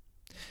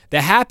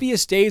 The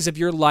happiest days of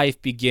your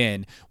life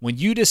begin when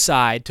you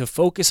decide to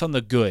focus on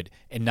the good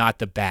and not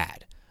the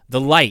bad.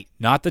 The light,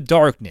 not the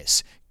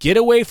darkness. Get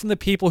away from the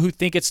people who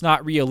think it's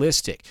not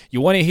realistic. You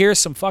want to hear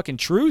some fucking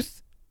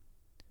truth?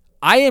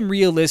 I am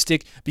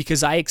realistic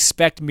because I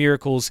expect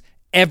miracles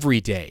every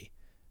day,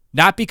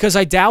 not because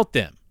I doubt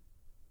them.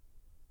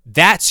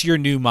 That's your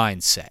new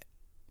mindset.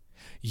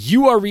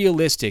 You are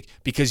realistic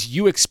because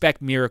you expect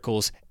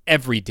miracles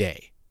every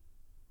day.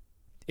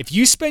 If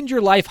you spend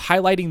your life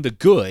highlighting the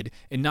good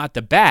and not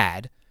the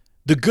bad,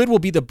 the good will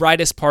be the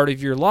brightest part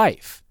of your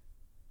life.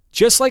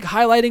 Just like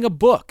highlighting a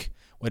book.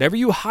 Whatever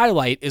you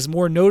highlight is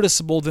more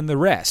noticeable than the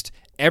rest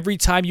every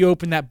time you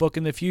open that book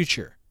in the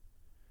future.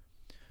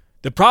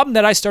 The problem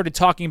that I started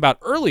talking about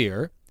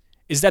earlier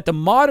is that the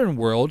modern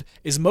world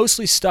is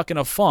mostly stuck in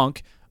a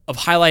funk of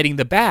highlighting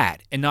the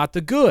bad and not the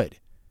good.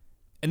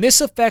 And this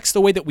affects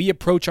the way that we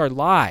approach our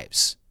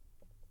lives.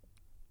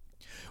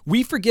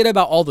 We forget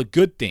about all the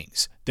good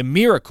things, the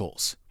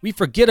miracles. We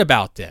forget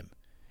about them.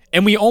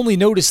 And we only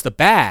notice the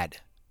bad.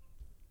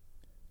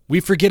 We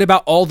forget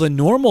about all the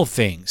normal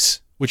things,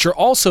 which are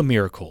also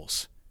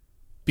miracles,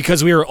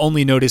 because we are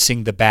only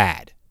noticing the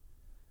bad.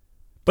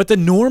 But the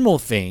normal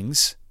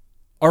things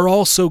are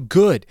also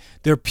good.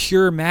 They're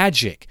pure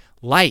magic,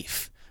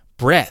 life,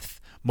 breath,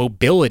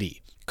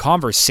 mobility,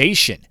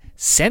 conversation,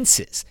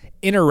 senses,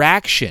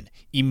 interaction,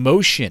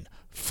 emotion,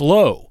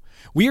 flow.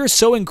 We are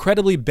so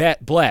incredibly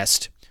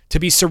blessed to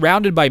be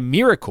surrounded by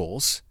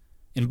miracles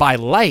and by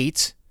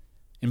light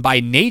and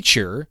by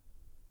nature,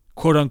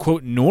 quote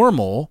unquote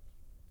normal,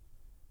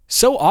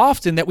 so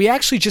often that we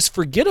actually just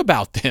forget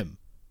about them.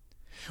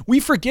 We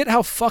forget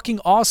how fucking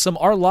awesome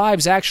our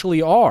lives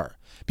actually are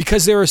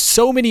because there are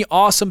so many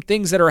awesome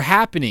things that are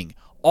happening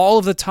all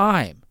of the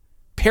time,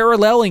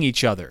 paralleling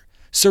each other,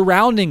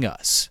 surrounding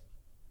us.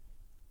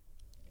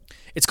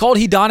 It's called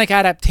hedonic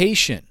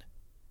adaptation.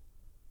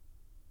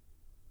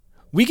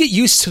 We get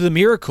used to the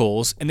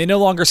miracles and they no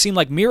longer seem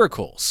like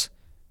miracles.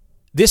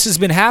 This has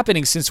been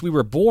happening since we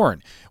were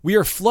born. We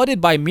are flooded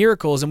by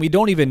miracles and we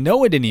don't even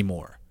know it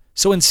anymore.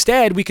 So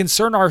instead, we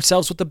concern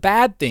ourselves with the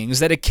bad things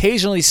that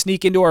occasionally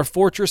sneak into our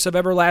fortress of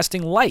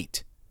everlasting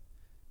light.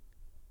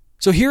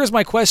 So here's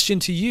my question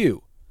to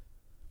you.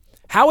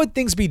 How would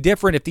things be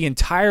different if the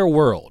entire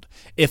world,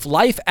 if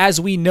life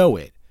as we know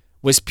it,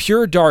 was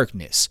pure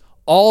darkness,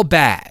 all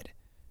bad,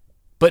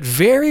 but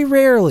very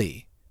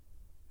rarely,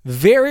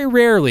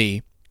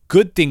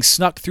 good things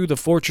snuck through the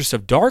fortress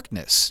of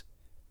darkness?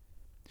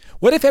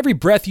 What if every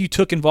breath you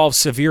took involved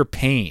severe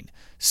pain,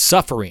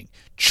 suffering,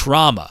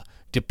 trauma,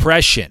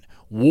 depression,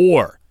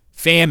 war,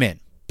 famine,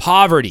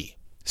 poverty,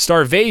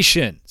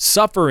 starvation,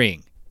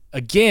 suffering,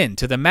 again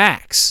to the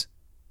max?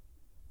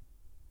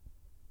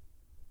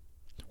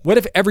 What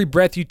if every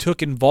breath you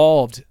took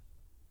involved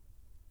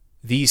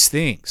these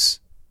things?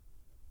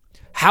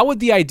 How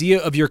would the idea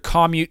of your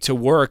commute to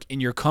work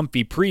in your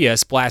comfy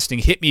Prius blasting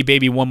 "Hit Me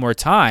Baby One More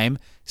Time"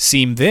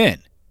 seem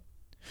then?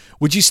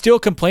 Would you still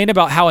complain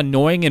about how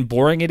annoying and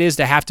boring it is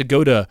to have to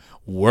go to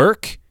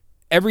work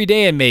every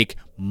day and make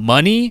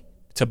money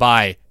to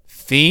buy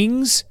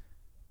things?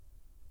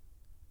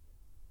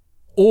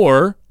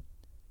 Or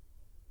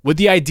would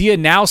the idea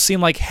now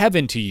seem like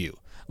heaven to you,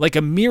 like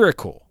a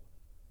miracle?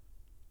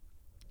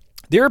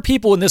 There are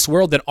people in this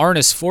world that aren't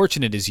as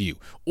fortunate as you,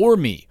 or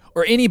me,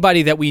 or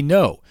anybody that we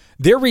know.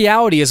 Their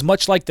reality is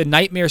much like the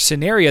nightmare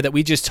scenario that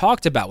we just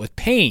talked about, with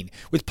pain,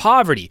 with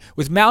poverty,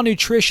 with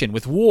malnutrition,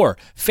 with war,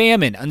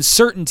 famine,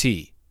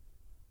 uncertainty.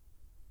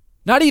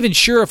 Not even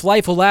sure if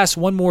life will last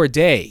one more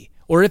day,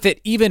 or if it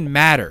even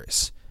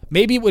matters.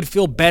 Maybe it would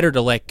feel better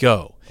to let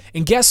go.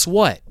 And guess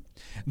what?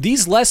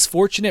 These less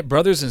fortunate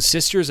brothers and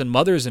sisters and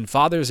mothers and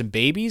fathers and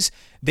babies,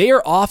 they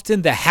are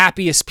often the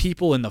happiest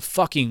people in the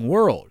fucking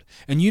world.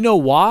 And you know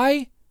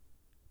why?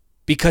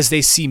 because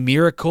they see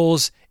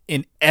miracles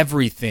in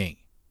everything.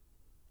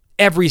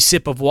 Every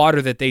sip of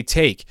water that they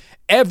take,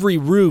 every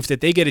roof that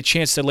they get a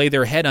chance to lay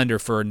their head under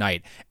for a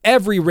night,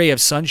 every ray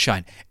of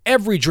sunshine,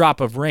 every drop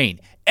of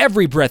rain,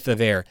 every breath of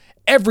air,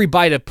 every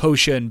bite of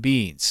posha and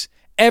beans,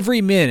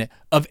 every minute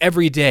of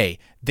every day,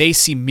 they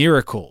see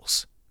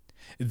miracles.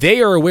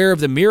 They are aware of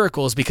the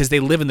miracles because they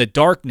live in the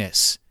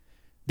darkness.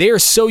 They are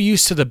so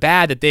used to the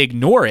bad that they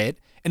ignore it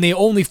and they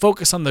only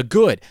focus on the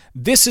good.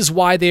 This is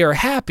why they are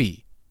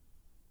happy.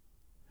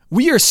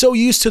 We are so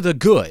used to the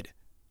good.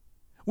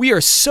 We are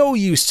so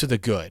used to the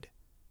good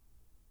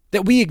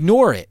that we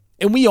ignore it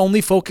and we only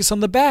focus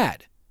on the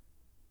bad.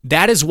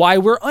 That is why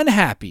we're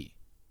unhappy.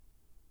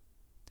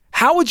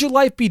 How would your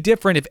life be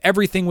different if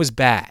everything was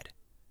bad?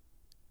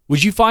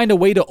 Would you find a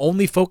way to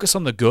only focus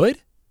on the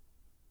good?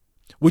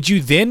 Would you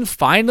then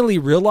finally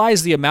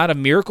realize the amount of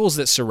miracles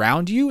that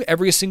surround you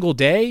every single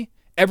day,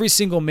 every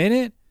single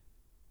minute?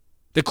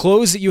 The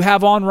clothes that you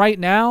have on right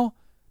now,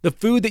 the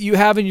food that you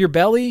have in your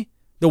belly,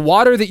 the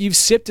water that you've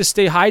sipped to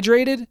stay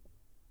hydrated?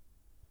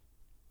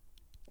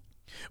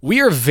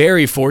 We are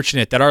very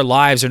fortunate that our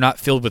lives are not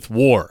filled with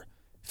war,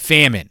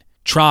 famine,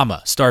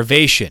 trauma,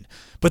 starvation.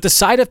 But the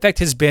side effect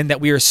has been that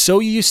we are so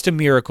used to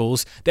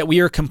miracles that we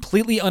are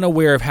completely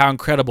unaware of how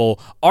incredible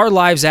our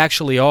lives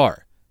actually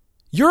are.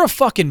 You're a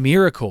fucking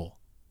miracle.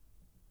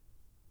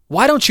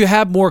 Why don't you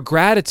have more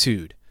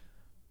gratitude?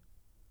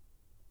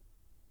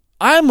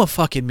 I'm a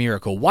fucking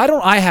miracle. Why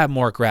don't I have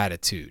more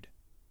gratitude?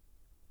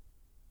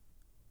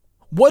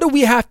 What do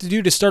we have to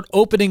do to start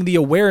opening the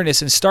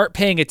awareness and start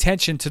paying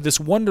attention to this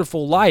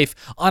wonderful life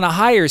on a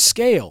higher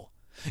scale?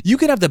 You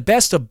can have the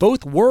best of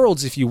both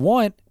worlds if you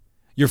want.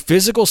 Your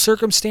physical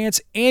circumstance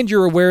and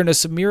your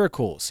awareness of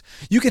miracles.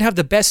 You can have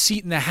the best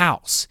seat in the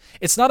house.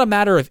 It's not a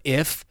matter of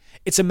if,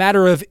 it's a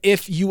matter of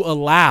if you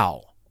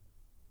allow.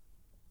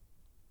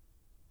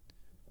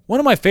 One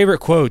of my favorite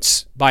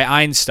quotes by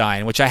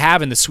Einstein, which I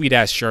have in the Sweet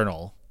Ass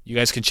Journal, you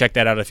guys can check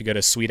that out if you go to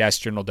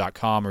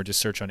sweetassjournal.com or just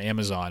search on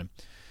Amazon,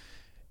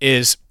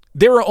 is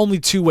there are only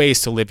two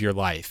ways to live your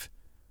life.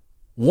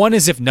 One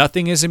is if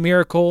nothing is a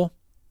miracle,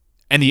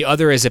 and the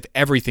other is if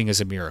everything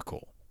is a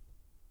miracle.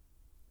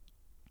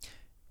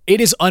 It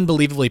is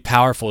unbelievably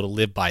powerful to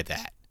live by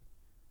that.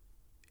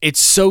 It's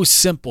so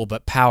simple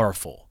but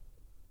powerful.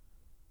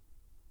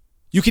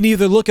 You can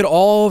either look at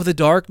all of the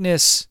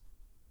darkness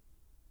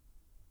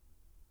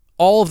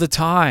all of the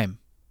time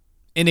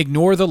and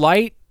ignore the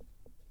light,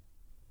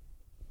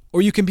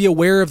 or you can be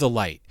aware of the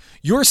light.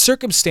 Your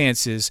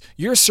circumstances,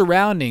 your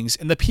surroundings,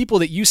 and the people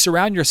that you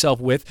surround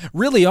yourself with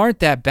really aren't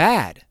that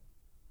bad.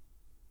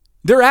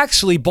 They're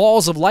actually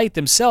balls of light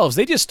themselves.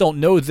 They just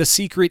don't know the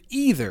secret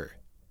either.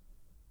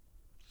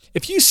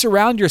 If you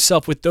surround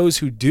yourself with those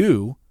who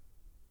do,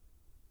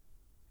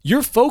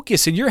 your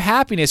focus and your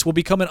happiness will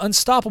become an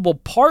unstoppable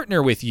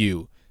partner with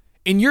you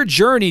in your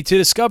journey to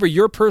discover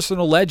your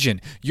personal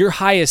legend, your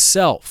highest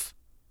self.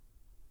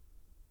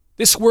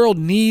 This world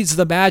needs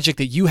the magic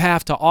that you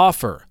have to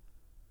offer.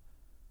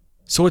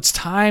 So it's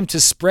time to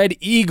spread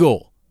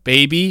eagle,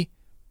 baby.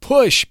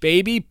 Push,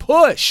 baby,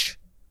 push.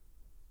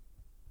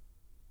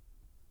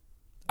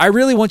 I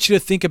really want you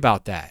to think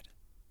about that.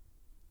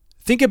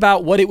 Think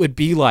about what it would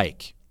be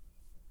like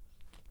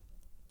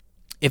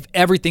if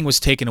everything was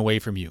taken away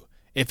from you,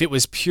 if it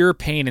was pure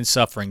pain and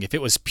suffering, if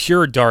it was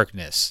pure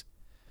darkness.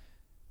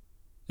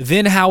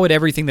 Then how would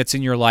everything that's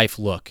in your life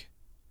look?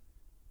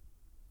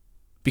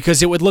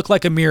 Because it would look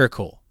like a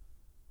miracle.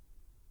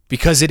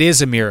 Because it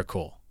is a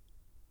miracle.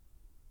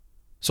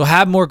 So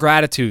have more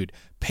gratitude,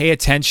 pay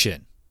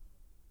attention,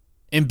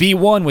 and be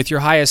one with your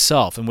highest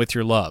self and with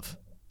your love.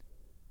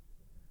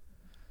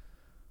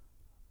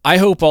 I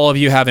hope all of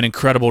you have an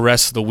incredible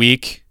rest of the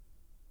week.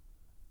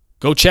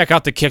 Go check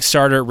out the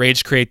Kickstarter at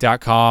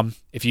ragecreate.com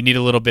if you need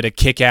a little bit of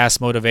kick-ass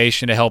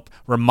motivation to help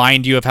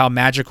remind you of how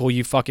magical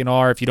you fucking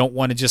are. If you don't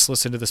want to just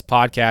listen to this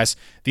podcast,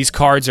 these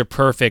cards are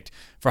perfect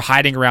for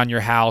hiding around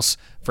your house,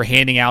 for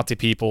handing out to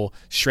people,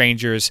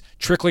 strangers,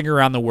 trickling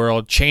around the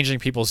world, changing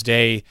people's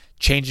day,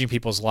 changing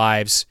people's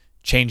lives.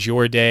 Change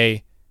your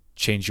day,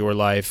 change your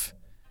life.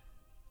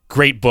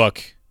 Great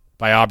book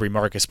by Aubrey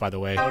Marcus, by the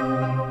way.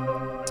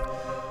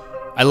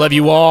 I love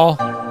you all,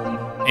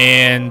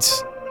 and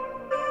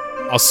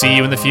I'll see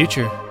you in the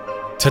future.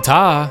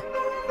 Ta-ta.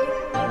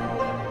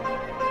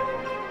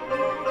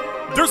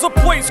 There's a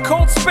place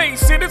called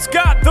space and it's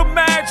got the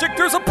magic.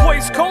 There's a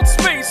place called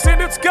space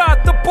and it's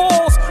got the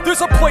balls.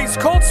 There's a place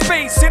called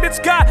space and it's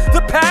got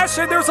the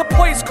passion. There's a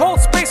place called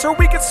space where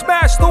we can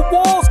smash the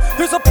walls.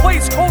 There's a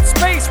place called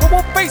space where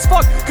we'll face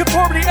fuck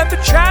conformity and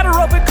the chatter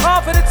of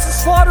incompetence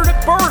is slaughtered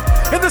at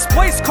birth. In this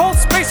place called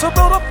space we'll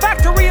build a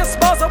factory of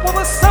smiles that will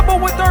assemble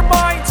with our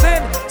minds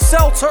and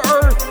sell to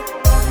earth.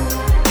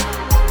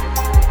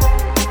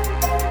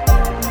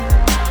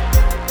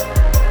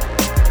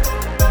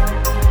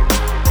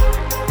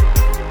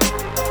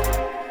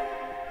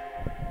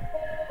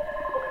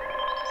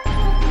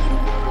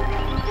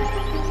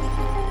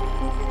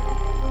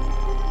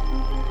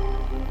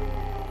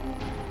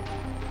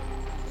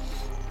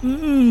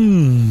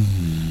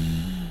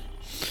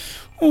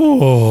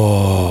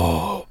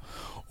 Oh,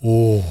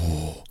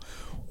 oh,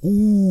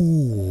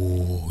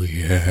 ooh,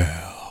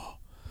 yeah.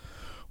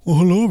 Well,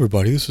 hello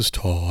everybody, this is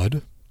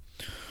Todd.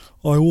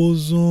 I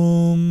was,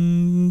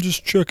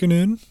 just checking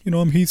in. You know,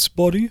 I'm Heath's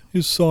buddy,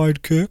 his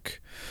sidekick,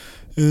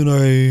 and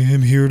I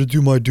am here to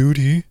do my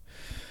duty,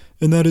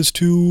 and that is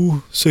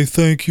to say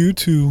thank you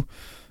to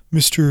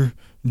Mr.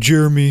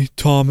 Jeremy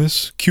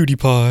Thomas, Cutie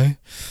Pie,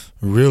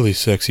 really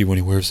sexy when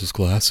he wears his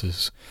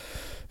glasses,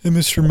 and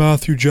Mr.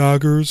 Matthew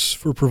Jaggers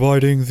for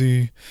providing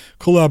the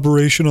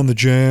collaboration on the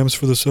jams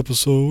for this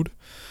episode.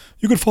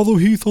 You can follow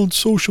Heath on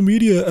social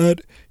media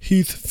at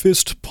Heath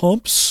Fist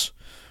Pumps,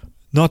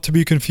 not to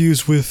be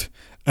confused with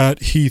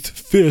at Heath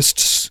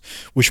Fists,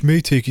 which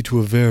may take you to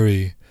a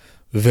very,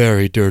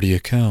 very dirty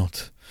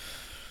account.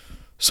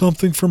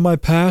 Something from my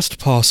past,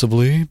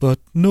 possibly, but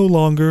no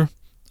longer.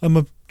 I'm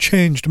a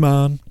changed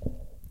man.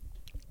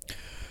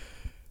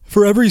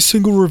 For every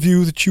single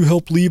review that you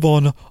help leave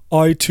on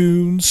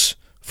iTunes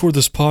for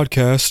this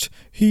podcast,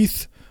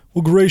 Heath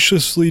will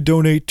graciously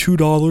donate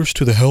 $2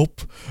 to the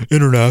Help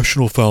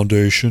International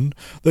Foundation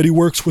that he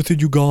works with in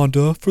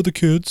Uganda for the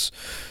kids.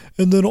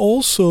 And then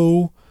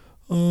also,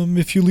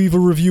 if you leave a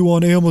review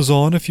on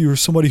Amazon, if you're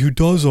somebody who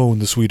does own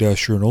the Sweet Ass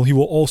Journal, he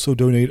will also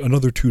donate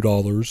another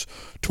 $2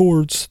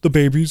 towards the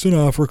babies in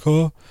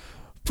Africa.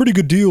 Pretty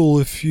good deal.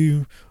 If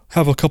you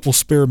have a couple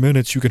spare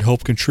minutes, you can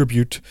help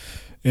contribute,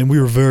 and we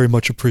are very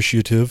much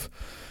appreciative.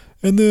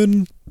 And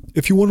then,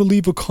 if you want to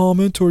leave a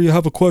comment or you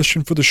have a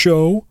question for the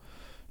show,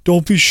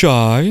 don't be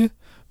shy.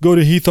 Go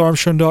to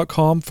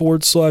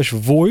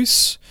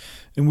heatharmstrong.com/voice,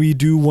 and we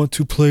do want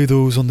to play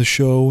those on the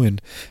show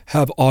and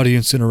have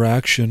audience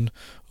interaction.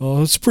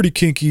 It's a pretty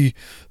kinky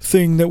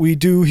thing that we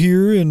do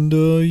here, and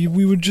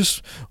we would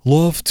just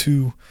love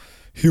to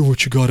hear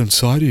what you got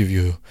inside of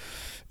you,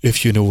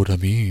 if you know what I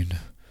mean.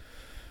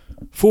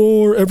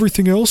 For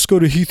everything else, go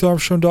to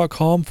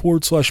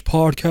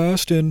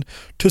heatharmstrong.com/podcast, and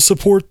to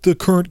support the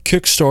current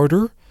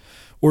Kickstarter,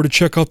 or to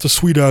check out the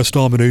Sweet Ass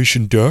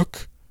Domination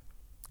deck,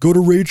 go to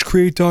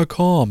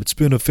ragecreate.com. It's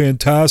been a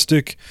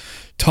fantastic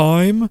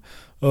time,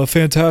 a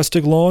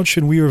fantastic launch,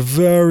 and we are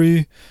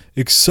very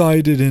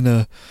excited in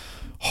a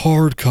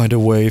hard kind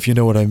of way, if you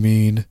know what I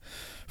mean,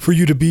 for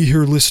you to be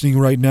here listening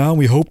right now.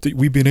 We hope that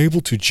we've been able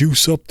to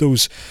juice up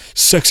those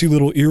sexy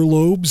little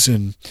earlobes,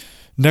 and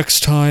next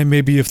time,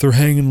 maybe if they're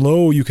hanging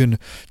low, you can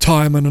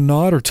tie them in a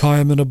knot or tie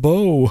them in a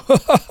bow.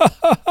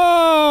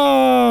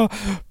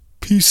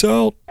 Peace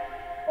out.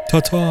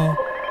 Ta-ta.